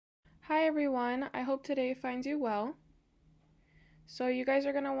Hi everyone, I hope today finds you well. So you guys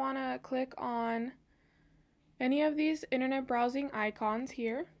are going to want to click on any of these internet browsing icons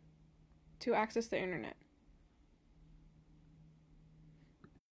here to access the internet.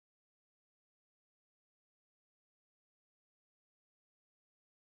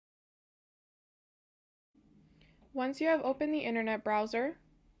 Once you have opened the internet browser,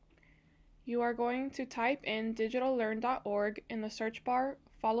 you are going to type in DigitalLearn.org in the search bar,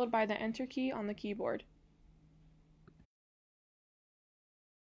 followed by the Enter key on the keyboard.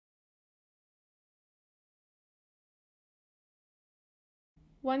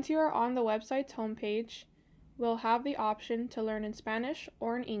 Once you are on the website's homepage, we'll have the option to learn in Spanish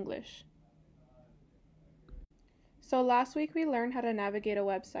or in English. So last week we learned how to navigate a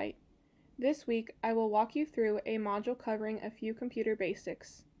website. This week, I will walk you through a module covering a few computer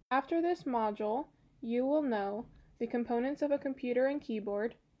basics. After this module, you will know the components of a computer and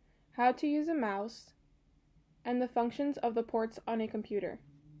keyboard, how to use a mouse, and the functions of the ports on a computer.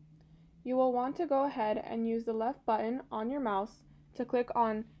 You will want to go ahead and use the left button on your mouse to click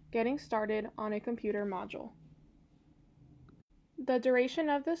on Getting Started on a Computer module. The duration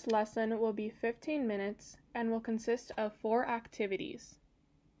of this lesson will be 15 minutes and will consist of 4 activities.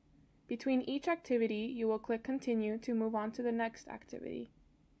 Between each activity, you will click Continue to move on to the next activity.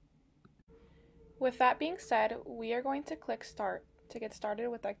 With that being said, we are going to click Start to get started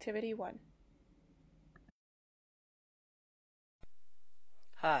with Activity 1.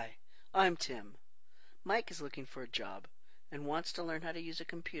 Hi, I'm Tim. Mike is looking for a job and wants to learn how to use a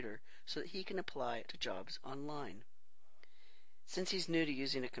computer so that he can apply to jobs online. Since he's new to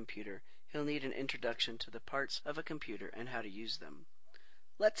using a computer, he'll need an introduction to the parts of a computer and how to use them.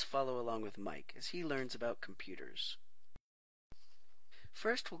 Let's follow along with Mike as he learns about computers.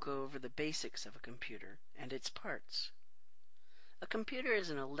 First, we'll go over the basics of a computer and its parts. A computer is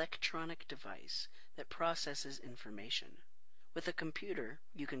an electronic device that processes information. With a computer,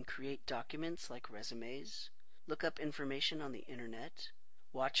 you can create documents like resumes, look up information on the internet,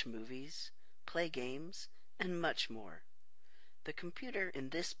 watch movies, play games, and much more. The computer in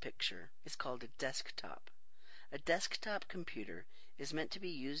this picture is called a desktop. A desktop computer is meant to be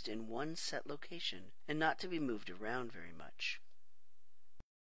used in one set location and not to be moved around very much.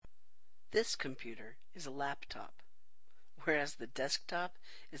 This computer is a laptop. Whereas the desktop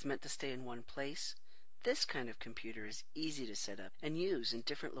is meant to stay in one place, this kind of computer is easy to set up and use in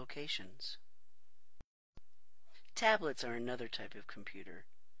different locations. Tablets are another type of computer.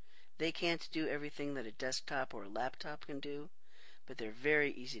 They can't do everything that a desktop or a laptop can do, but they're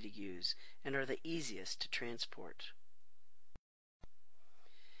very easy to use and are the easiest to transport.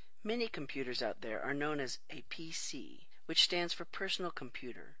 Many computers out there are known as a PC, which stands for personal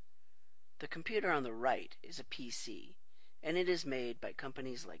computer. The computer on the right is a PC, and it is made by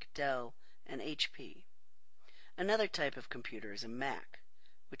companies like Dell and HP. Another type of computer is a Mac,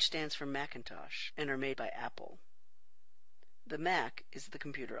 which stands for Macintosh, and are made by Apple. The Mac is the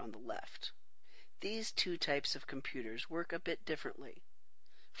computer on the left. These two types of computers work a bit differently.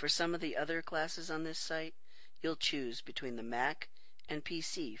 For some of the other classes on this site, you'll choose between the Mac and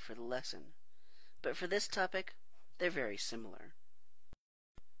PC for the lesson. But for this topic, they're very similar.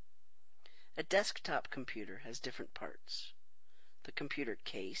 A desktop computer has different parts. The computer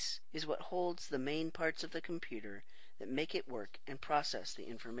case is what holds the main parts of the computer that make it work and process the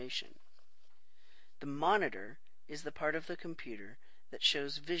information. The monitor is the part of the computer that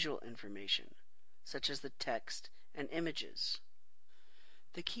shows visual information, such as the text and images.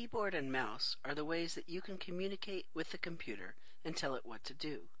 The keyboard and mouse are the ways that you can communicate with the computer and tell it what to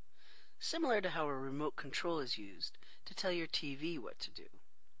do, similar to how a remote control is used to tell your TV what to do.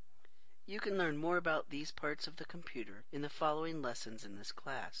 You can learn more about these parts of the computer in the following lessons in this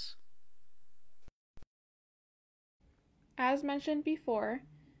class. As mentioned before,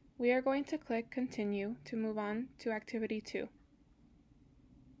 we are going to click Continue to move on to Activity 2.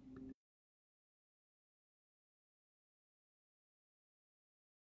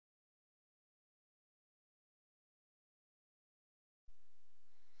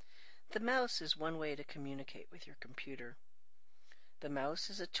 The mouse is one way to communicate with your computer. The mouse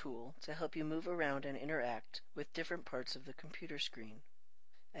is a tool to help you move around and interact with different parts of the computer screen.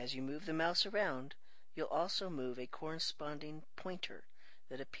 As you move the mouse around, you'll also move a corresponding pointer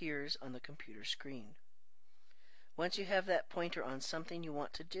that appears on the computer screen. Once you have that pointer on something you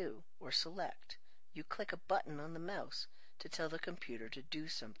want to do or select, you click a button on the mouse to tell the computer to do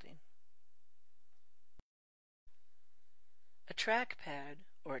something. A trackpad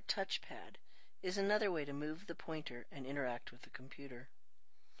or a touchpad is another way to move the pointer and interact with the computer.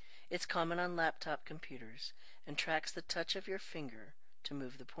 It's common on laptop computers and tracks the touch of your finger to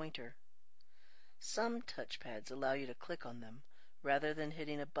move the pointer. Some touchpads allow you to click on them rather than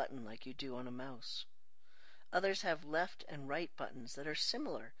hitting a button like you do on a mouse. Others have left and right buttons that are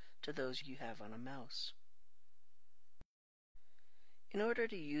similar to those you have on a mouse. In order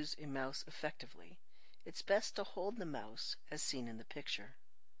to use a mouse effectively, it's best to hold the mouse as seen in the picture.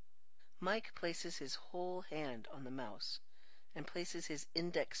 Mike places his whole hand on the mouse and places his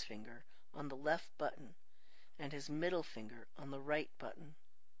index finger on the left button and his middle finger on the right button.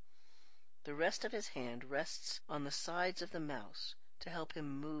 The rest of his hand rests on the sides of the mouse to help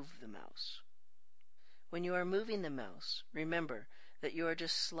him move the mouse. When you are moving the mouse, remember that you are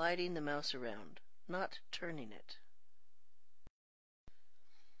just sliding the mouse around, not turning it.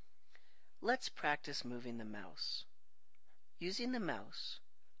 Let's practice moving the mouse. Using the mouse,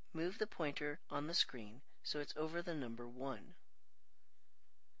 move the pointer on the screen so it's over the number 1.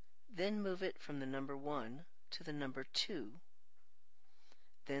 Then move it from the number 1 to the number 2,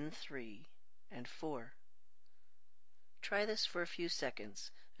 then 3 and 4. Try this for a few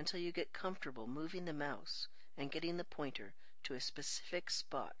seconds until you get comfortable moving the mouse and getting the pointer to a specific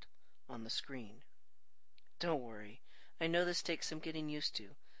spot on the screen. Don't worry, I know this takes some getting used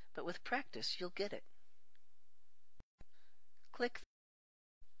to, but with practice you'll get it. Click.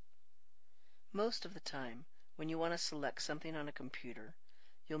 Most of the time, when you want to select something on a computer,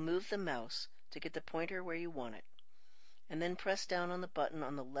 you'll move the mouse to get the pointer where you want it, and then press down on the button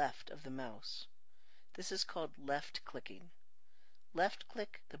on the left of the mouse. This is called left clicking.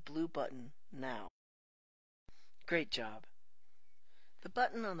 Left-click the blue button now. Great job! The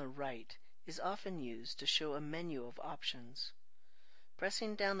button on the right is often used to show a menu of options.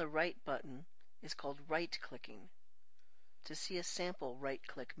 Pressing down the right button is called right-clicking. To see a sample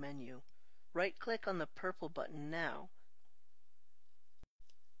right-click menu, right-click on the purple button now.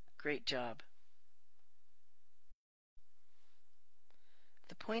 Great job!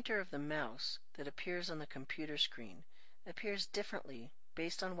 The pointer of the mouse that appears on the computer screen appears differently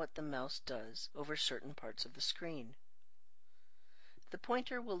based on what the mouse does over certain parts of the screen. The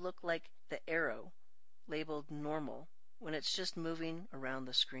pointer will look like the arrow labeled normal when it's just moving around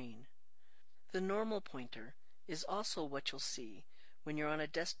the screen. The normal pointer is also what you'll see when you're on a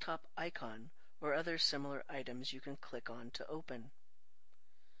desktop icon or other similar items you can click on to open.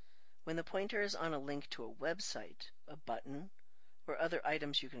 When the pointer is on a link to a website, a button, or other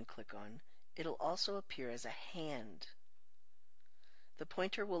items you can click on, it'll also appear as a hand. The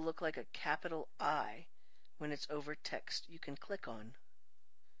pointer will look like a capital I when it's over text you can click on.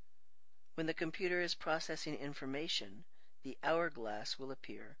 When the computer is processing information, the hourglass will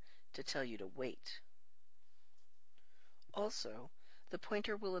appear to tell you to wait. Also, the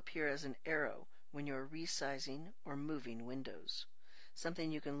pointer will appear as an arrow when you are resizing or moving windows,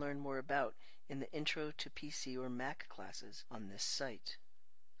 something you can learn more about in the Intro to PC or Mac classes on this site.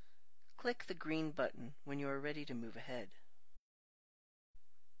 Click the green button when you are ready to move ahead.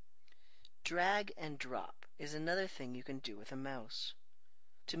 Drag and drop is another thing you can do with a mouse.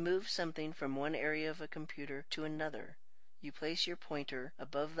 To move something from one area of a computer to another, you place your pointer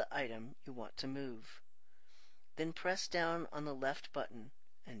above the item you want to move. Then press down on the left button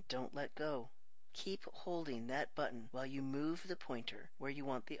and don't let go. Keep holding that button while you move the pointer where you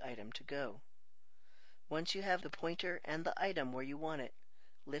want the item to go. Once you have the pointer and the item where you want it,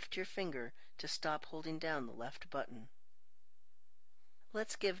 lift your finger to stop holding down the left button.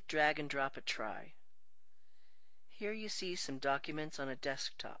 Let's give drag and drop a try. Here you see some documents on a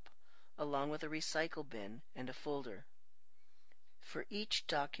desktop, along with a recycle bin and a folder. For each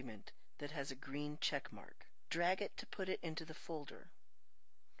document that has a green check mark, drag it to put it into the folder.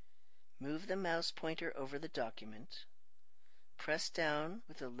 Move the mouse pointer over the document, press down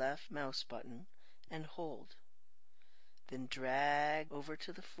with the left mouse button, and hold. Then drag over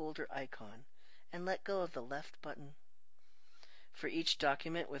to the folder icon and let go of the left button. For each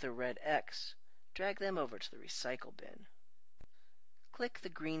document with a red X, drag them over to the recycle bin. Click the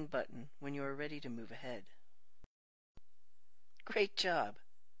green button when you are ready to move ahead. Great job!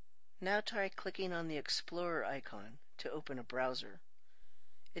 Now try clicking on the Explorer icon to open a browser.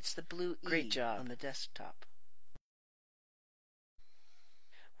 It's the blue E on the desktop.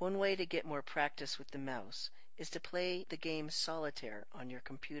 One way to get more practice with the mouse is to play the game Solitaire on your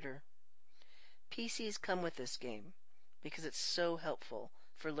computer. PCs come with this game because it's so helpful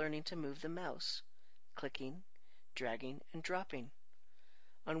for learning to move the mouse, clicking, dragging, and dropping.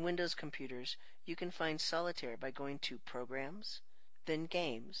 On Windows computers, you can find Solitaire by going to Programs, then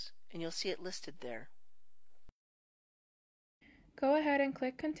Games, and you'll see it listed there. Go ahead and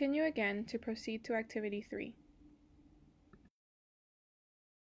click Continue again to proceed to Activity 3.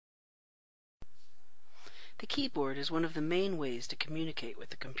 The keyboard is one of the main ways to communicate with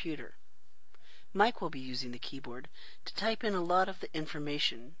the computer. Mike will be using the keyboard to type in a lot of the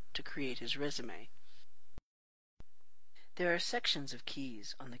information to create his resume. There are sections of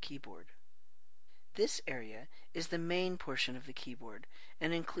keys on the keyboard. This area is the main portion of the keyboard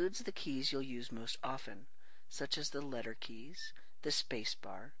and includes the keys you'll use most often, such as the letter keys, the space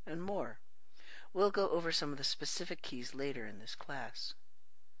bar, and more. We'll go over some of the specific keys later in this class.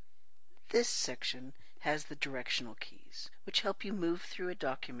 This section has the directional keys, which help you move through a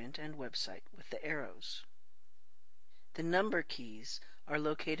document and website with the arrows. The number keys are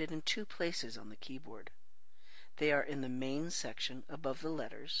located in two places on the keyboard. They are in the main section above the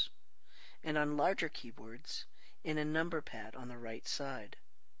letters, and on larger keyboards, in a number pad on the right side.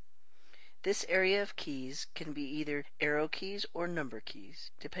 This area of keys can be either arrow keys or number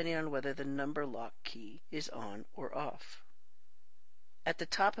keys, depending on whether the number lock key is on or off. At the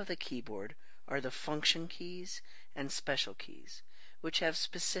top of the keyboard are the function keys and special keys, which have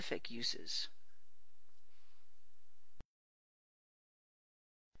specific uses.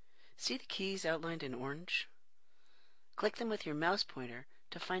 See the keys outlined in orange? Click them with your mouse pointer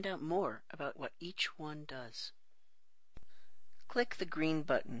to find out more about what each one does. Click the green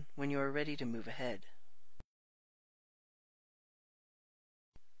button when you are ready to move ahead.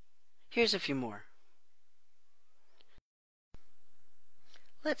 Here's a few more.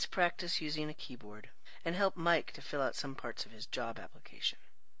 Let's practice using a keyboard and help Mike to fill out some parts of his job application.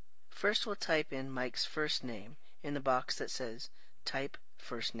 First, we'll type in Mike's first name in the box that says Type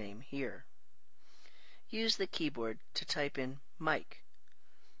First Name Here. Use the keyboard to type in Mike.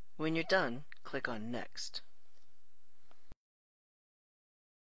 When you're done, click on Next.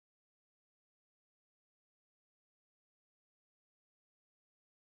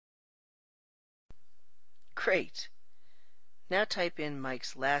 Great! Now type in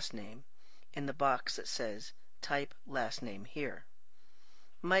Mike's last name in the box that says Type Last Name Here.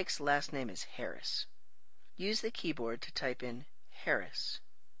 Mike's last name is Harris. Use the keyboard to type in Harris.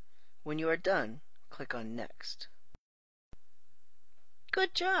 When you are done, click on Next.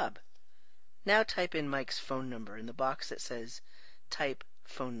 Good job! Now type in Mike's phone number in the box that says Type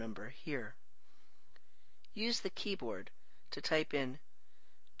Phone Number Here. Use the keyboard to type in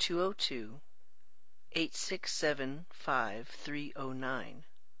 202-867-5309.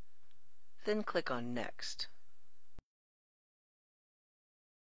 Then click on Next.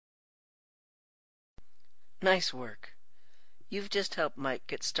 Nice work! You've just helped Mike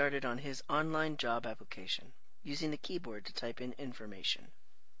get started on his online job application, using the keyboard to type in information.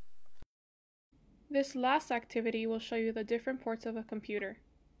 This last activity will show you the different ports of a computer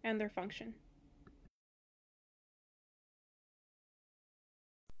and their function.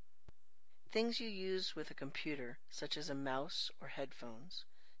 Things you use with a computer, such as a mouse or headphones,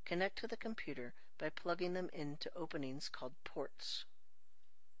 connect to the computer by plugging them into openings called ports.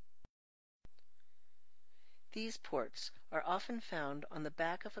 These ports are often found on the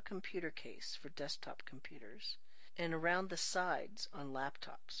back of a computer case for desktop computers and around the sides on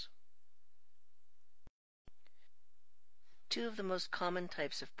laptops. Two of the most common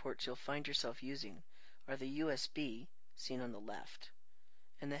types of ports you'll find yourself using are the USB, seen on the left,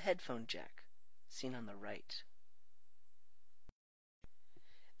 and the headphone jack, seen on the right.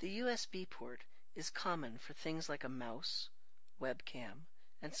 The USB port is common for things like a mouse, webcam,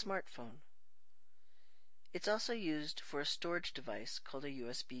 and smartphone. It's also used for a storage device called a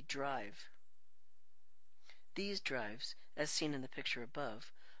USB drive. These drives, as seen in the picture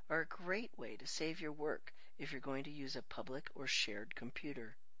above, are a great way to save your work if you're going to use a public or shared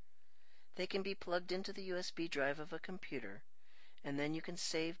computer. They can be plugged into the USB drive of a computer, and then you can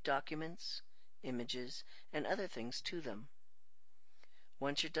save documents, images, and other things to them.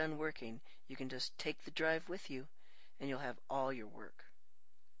 Once you're done working, you can just take the drive with you, and you'll have all your work.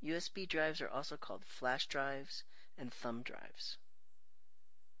 USB drives are also called flash drives and thumb drives.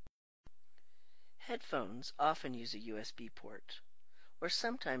 Headphones often use a USB port, or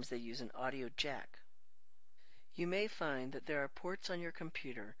sometimes they use an audio jack. You may find that there are ports on your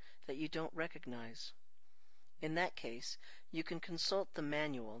computer that you don't recognize. In that case, you can consult the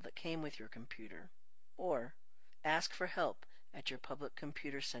manual that came with your computer, or ask for help at your public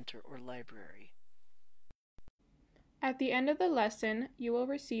computer center or library. At the end of the lesson, you will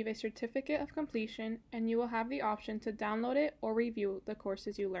receive a certificate of completion and you will have the option to download it or review the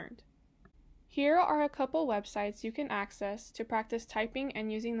courses you learned. Here are a couple websites you can access to practice typing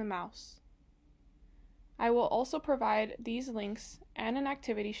and using the mouse. I will also provide these links and an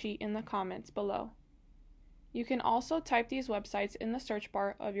activity sheet in the comments below. You can also type these websites in the search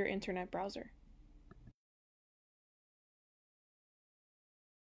bar of your internet browser.